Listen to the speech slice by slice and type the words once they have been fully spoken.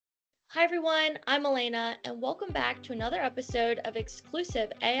Hi everyone, I'm Elena, and welcome back to another episode of exclusive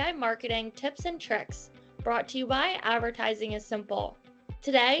AI marketing tips and tricks brought to you by Advertising is Simple.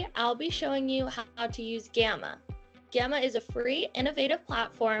 Today, I'll be showing you how to use Gamma. Gamma is a free, innovative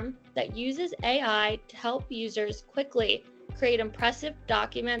platform that uses AI to help users quickly create impressive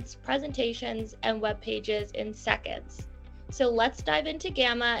documents, presentations, and web pages in seconds. So let's dive into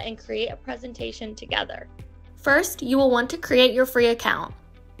Gamma and create a presentation together. First, you will want to create your free account.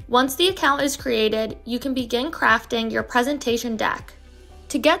 Once the account is created, you can begin crafting your presentation deck.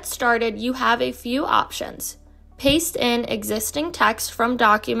 To get started, you have a few options. Paste in existing text from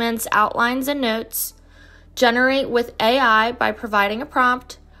documents, outlines, and notes, generate with AI by providing a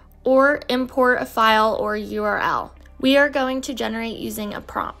prompt, or import a file or URL. We are going to generate using a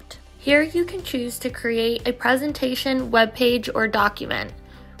prompt. Here you can choose to create a presentation, web page, or document.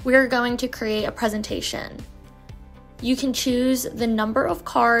 We are going to create a presentation. You can choose the number of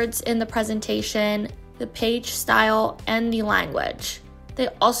cards in the presentation, the page style, and the language. They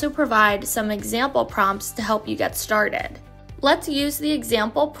also provide some example prompts to help you get started. Let's use the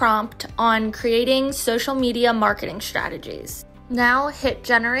example prompt on creating social media marketing strategies. Now hit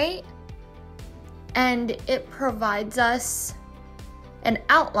generate, and it provides us an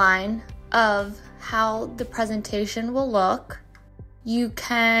outline of how the presentation will look. You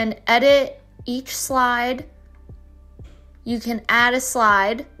can edit each slide. You can add a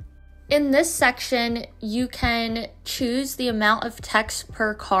slide. In this section, you can choose the amount of text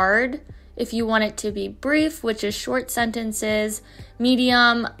per card. If you want it to be brief, which is short sentences,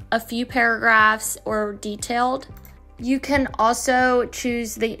 medium, a few paragraphs, or detailed. You can also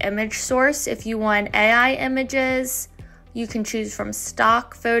choose the image source if you want AI images. You can choose from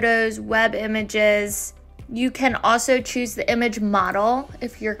stock photos, web images. You can also choose the image model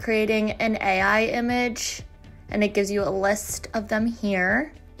if you're creating an AI image, and it gives you a list of them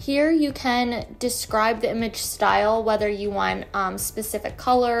here. Here you can describe the image style, whether you want specific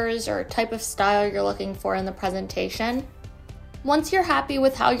colors or type of style you're looking for in the presentation. Once you're happy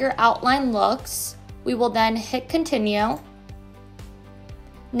with how your outline looks, we will then hit continue.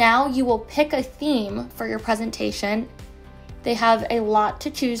 Now you will pick a theme for your presentation. They have a lot to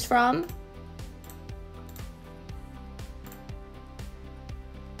choose from.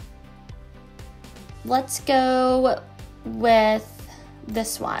 Let's go with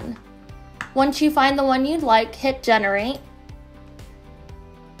this one. Once you find the one you'd like, hit generate.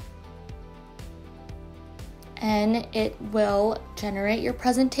 And it will generate your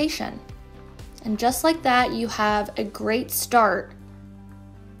presentation. And just like that, you have a great start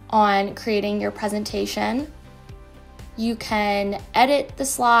on creating your presentation. You can edit the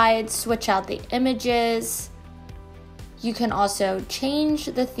slides, switch out the images. You can also change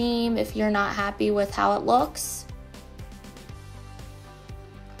the theme if you're not happy with how it looks.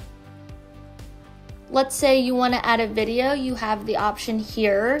 Let's say you want to add a video, you have the option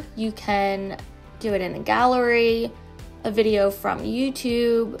here. You can do it in a gallery, a video from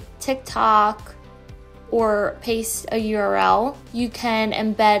YouTube, TikTok, or paste a URL. You can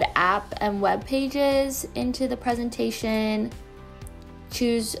embed app and web pages into the presentation,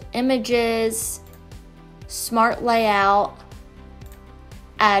 choose images, smart layout,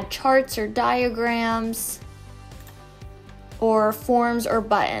 add charts or diagrams, or forms or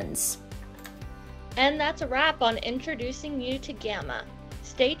buttons. And that's a wrap on introducing you to Gamma.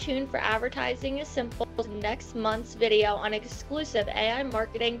 Stay tuned for Advertising is Simple's next month's video on exclusive AI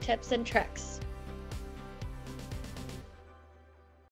marketing tips and tricks.